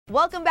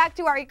Welcome back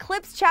to our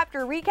Eclipse chapter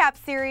recap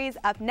series.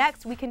 Up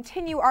next, we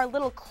continue our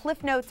little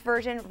Cliff Notes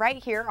version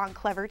right here on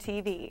Clever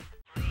TV.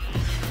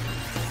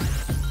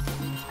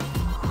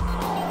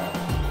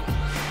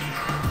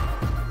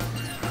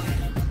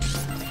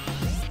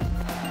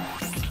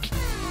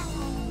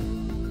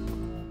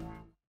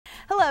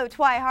 Hello,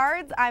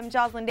 Twihards. I'm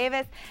Jocelyn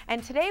Davis,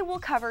 and today we'll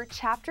cover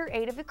Chapter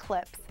 8 of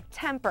Eclipse,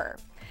 Temper.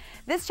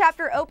 This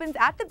chapter opens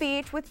at the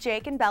beach with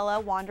Jake and Bella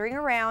wandering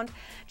around.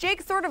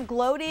 Jake's sort of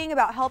gloating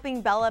about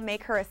helping Bella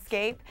make her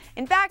escape.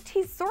 In fact,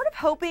 he's sort of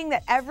hoping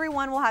that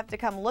everyone will have to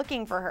come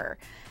looking for her.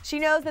 She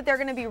knows that they're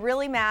going to be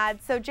really mad,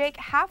 so Jake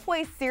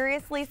halfway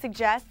seriously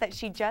suggests that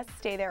she just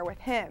stay there with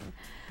him.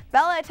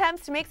 Bella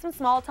attempts to make some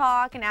small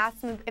talk and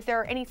asks him if there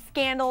are any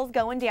scandals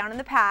going down in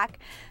the pack.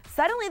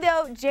 Suddenly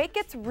though, Jake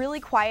gets really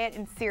quiet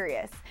and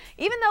serious.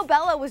 Even though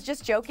Bella was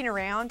just joking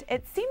around,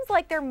 it seems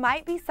like there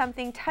might be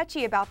something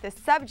touchy about this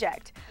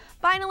subject.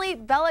 Finally,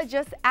 Bella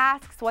just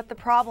asks what the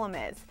problem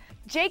is.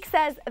 Jake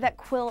says that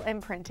Quill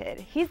imprinted.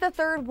 He's the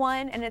third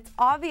one, and it's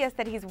obvious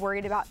that he's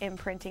worried about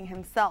imprinting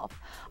himself.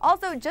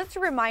 Also, just a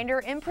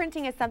reminder,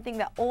 imprinting is something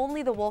that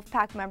only the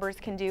Wolfpack members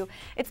can do.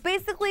 It's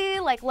basically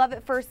like love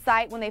at first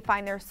sight when they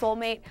find their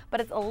soulmate,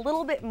 but it's a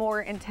little bit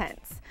more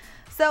intense.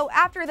 So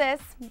after this,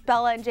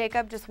 Bella and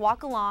Jacob just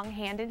walk along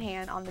hand in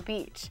hand on the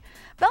beach.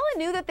 Bella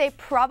knew that they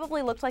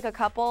probably looked like a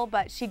couple,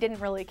 but she didn't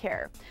really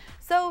care.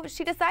 So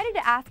she decided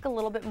to ask a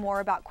little bit more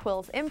about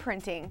Quill's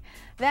imprinting.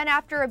 Then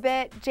after a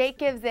bit, Jake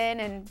gives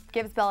in and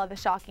gives Bella the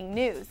shocking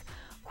news.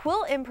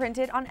 Quill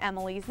imprinted on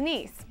Emily's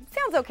niece.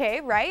 Sounds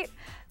okay, right?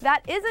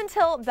 That is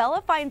until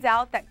Bella finds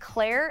out that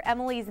Claire,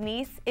 Emily's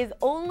niece, is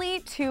only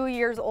 2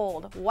 years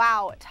old.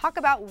 Wow, talk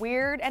about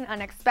weird and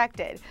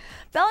unexpected.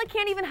 Bella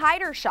can't even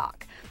hide her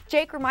shock.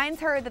 Jake reminds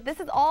her that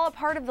this is all a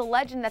part of the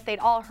legend that they'd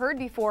all heard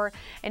before,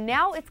 and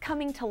now it's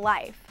coming to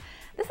life.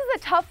 This is a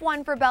tough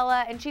one for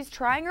Bella, and she's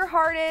trying her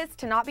hardest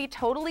to not be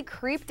totally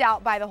creeped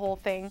out by the whole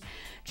thing.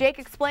 Jake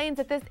explains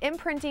that this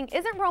imprinting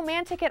isn't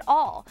romantic at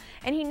all,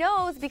 and he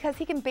knows because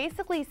he can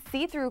basically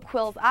see through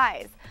Quill's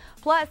eyes.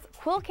 Plus,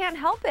 Quill can't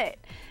help it.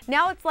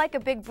 Now it's like a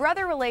big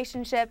brother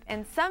relationship,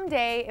 and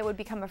someday it would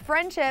become a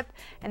friendship,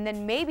 and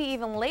then maybe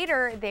even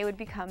later they would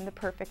become the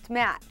perfect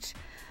match.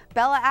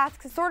 Bella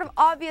asks a sort of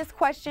obvious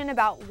question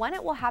about when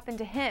it will happen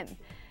to him,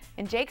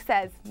 and Jake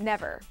says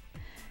never.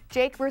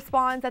 Jake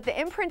responds that the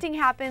imprinting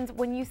happens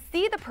when you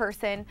see the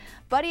person,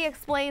 but he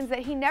explains that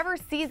he never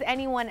sees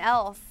anyone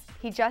else,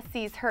 he just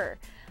sees her.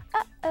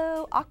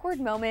 Uh-oh,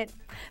 awkward moment.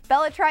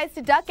 Bella tries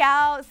to duck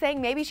out,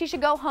 saying maybe she should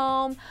go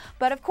home,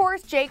 but of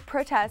course Jake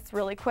protests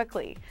really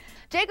quickly.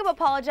 Jacob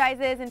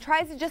apologizes and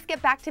tries to just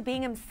get back to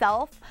being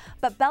himself,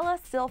 but Bella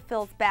still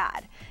feels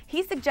bad.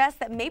 He suggests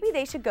that maybe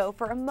they should go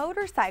for a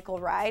motorcycle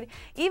ride,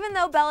 even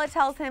though Bella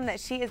tells him that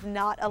she is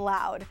not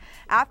allowed.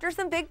 After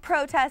some big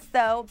protests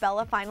though,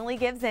 Bella finally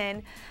gives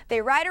in. They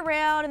ride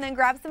around and then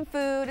grab some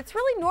food. It's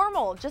really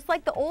normal, just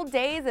like the old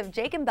days of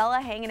Jake and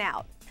Bella hanging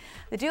out.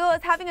 The duo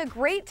is having a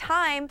great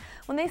time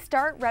when they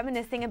start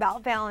reminiscing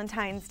about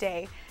Valentine's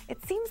Day.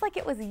 It seems like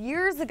it was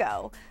years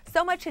ago.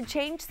 So much had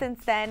changed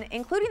since then,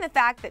 including the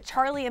fact that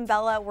Charlie and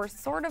Bella were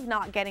sort of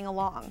not getting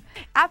along.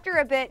 After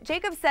a bit,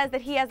 Jacob says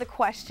that he has a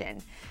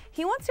question.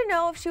 He wants to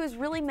know if she was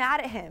really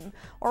mad at him,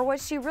 or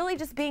was she really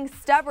just being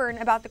stubborn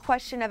about the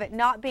question of it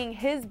not being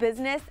his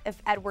business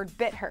if Edward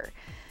bit her.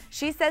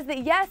 She says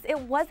that yes, it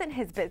wasn't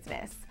his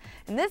business.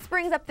 And this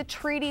brings up the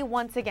treaty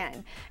once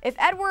again. If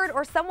Edward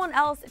or someone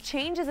else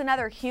changes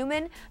another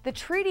human, the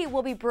treaty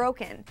will be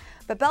broken.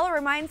 But Bella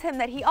reminds him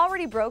that he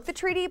already broke the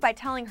treaty by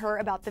telling her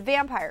about the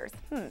vampires.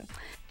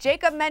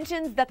 Jacob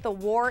mentions that the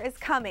war is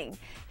coming.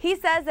 He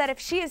says that if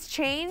she is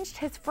changed,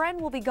 his friend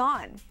will be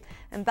gone.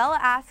 And Bella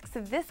asks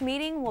if this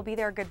meeting will be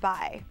their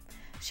goodbye.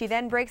 She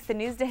then breaks the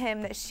news to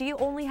him that she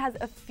only has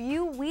a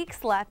few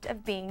weeks left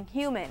of being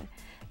human.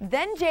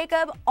 Then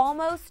Jacob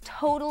almost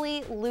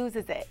totally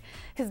loses it.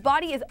 His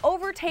body is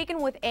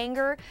overtaken with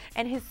anger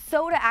and his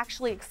soda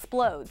actually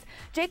explodes.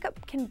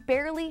 Jacob can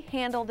barely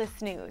handle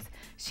this news.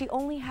 She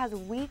only has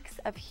weeks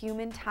of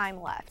human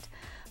time left.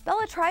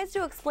 Bella tries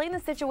to explain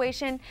the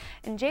situation,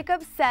 and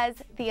Jacob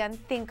says the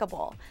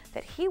unthinkable,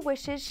 that he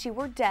wishes she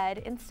were dead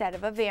instead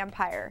of a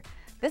vampire.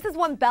 This is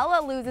when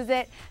Bella loses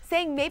it,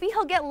 saying maybe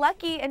he'll get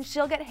lucky and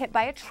she'll get hit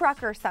by a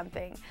truck or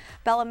something.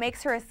 Bella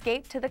makes her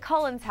escape to the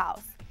Cullens'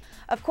 house.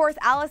 Of course,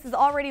 Alice is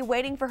already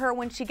waiting for her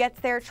when she gets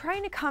there,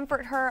 trying to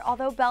comfort her,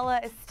 although Bella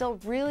is still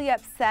really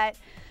upset.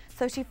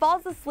 So she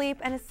falls asleep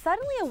and is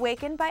suddenly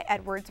awakened by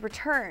Edward's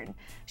return.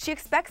 She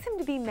expects him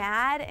to be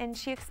mad, and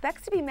she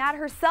expects to be mad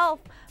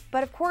herself,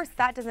 but of course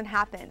that doesn't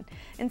happen.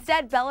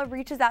 Instead, Bella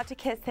reaches out to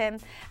kiss him.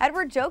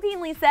 Edward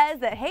jokingly says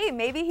that, hey,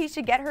 maybe he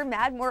should get her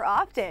mad more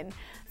often.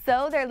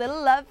 So their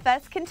little love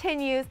fest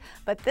continues,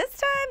 but this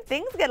time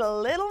things get a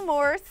little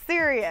more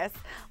serious.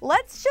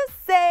 Let's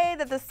just say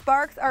that the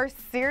sparks are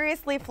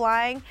seriously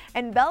flying,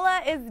 and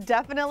Bella is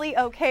definitely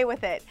okay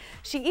with it.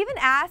 She even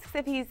asks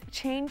if he's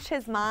changed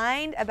his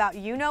mind about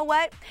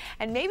you-know-what,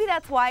 and maybe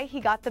that's why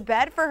he got the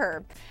bed for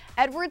her.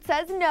 Edward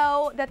says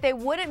no, that they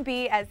wouldn't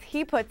be, as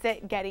he puts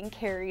it, getting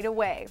carried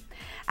away.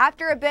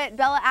 After a bit,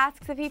 Bella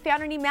asks if he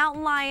found any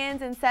mountain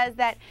lions and says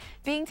that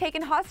being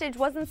taken hostage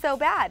wasn't so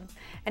bad.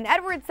 And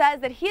Edward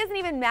says that he isn't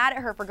even mad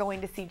at her for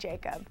going to see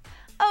Jacob.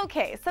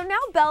 Okay, so now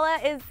Bella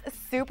is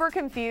super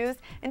confused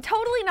and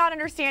totally not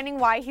understanding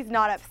why he's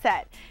not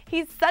upset.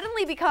 He's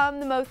suddenly become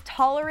the most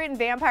tolerant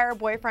vampire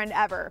boyfriend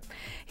ever.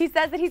 He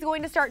says that he's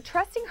going to start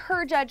trusting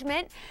her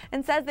judgment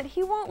and says that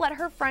he won't let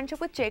her friendship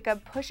with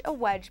Jacob push a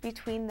wedge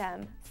between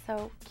them.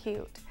 So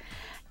cute.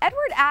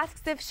 Edward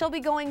asks if she'll be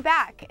going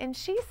back, and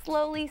she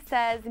slowly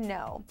says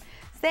no,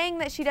 saying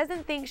that she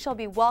doesn't think she'll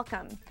be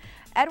welcome.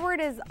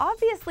 Edward is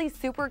obviously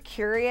super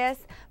curious,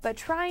 but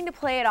trying to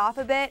play it off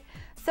a bit,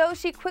 so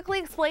she quickly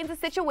explains the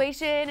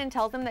situation and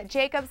tells him that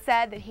Jacob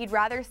said that he'd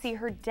rather see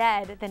her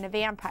dead than a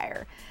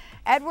vampire.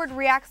 Edward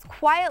reacts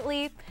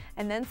quietly,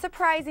 and then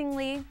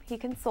surprisingly, he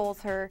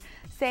consoles her,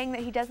 saying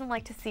that he doesn't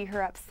like to see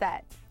her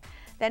upset.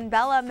 Then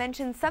Bella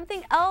mentions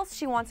something else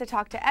she wants to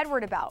talk to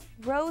Edward about,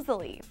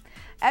 Rosalie.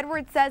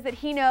 Edward says that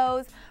he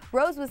knows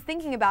Rose was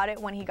thinking about it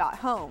when he got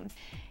home.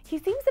 He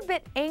seems a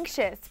bit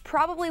anxious,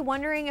 probably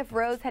wondering if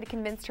Rose had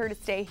convinced her to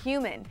stay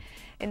human.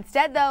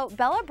 Instead, though,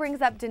 Bella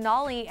brings up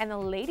Denali and the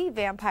lady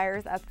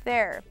vampires up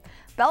there.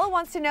 Bella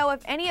wants to know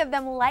if any of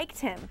them liked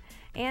him,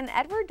 and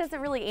Edward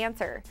doesn't really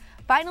answer.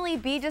 Finally,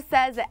 Bea just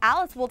says that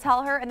Alice will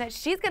tell her and that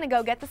she's going to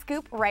go get the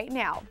scoop right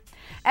now.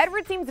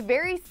 Edward seems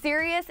very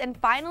serious and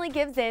finally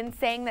gives in,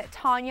 saying that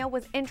Tanya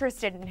was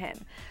interested in him.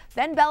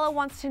 Then Bella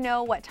wants to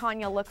know what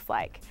Tanya looks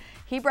like.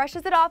 He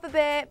brushes it off a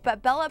bit,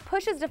 but Bella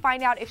pushes to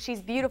find out if she's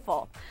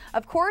beautiful.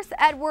 Of course,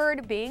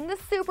 Edward, being the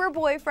super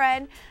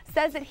boyfriend,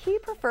 says that he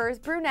prefers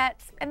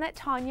brunettes and that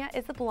Tanya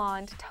is a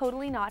blonde,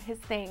 totally not his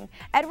thing.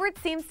 Edward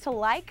seems to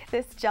like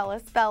this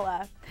jealous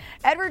Bella.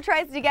 Edward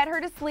tries to get her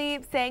to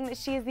sleep, saying that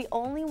she is the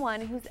only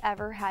one who's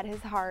ever had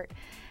his heart.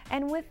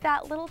 And with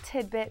that little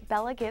tidbit,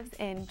 Bella gives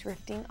in,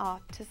 drifting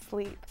off to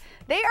sleep.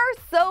 They are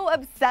so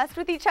obsessed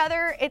with each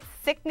other, it's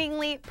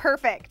sickeningly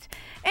perfect.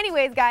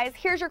 Anyways, guys,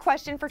 here's your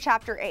question for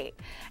Chapter 8.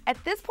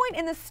 At this point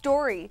in the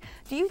story,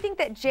 do you think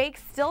that Jake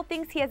still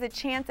thinks he has a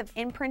chance of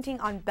imprinting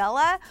on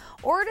Bella,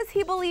 or does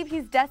he believe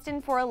he's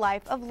destined for a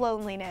life of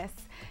loneliness?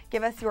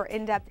 Give us your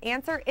in-depth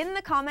answer in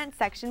the comment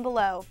section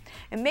below.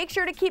 And make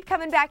sure to keep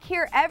coming back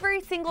here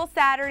every single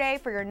Saturday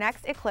for your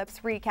next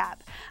Eclipse recap.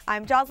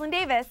 I'm Jocelyn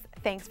Davis.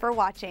 Thanks for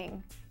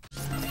watching.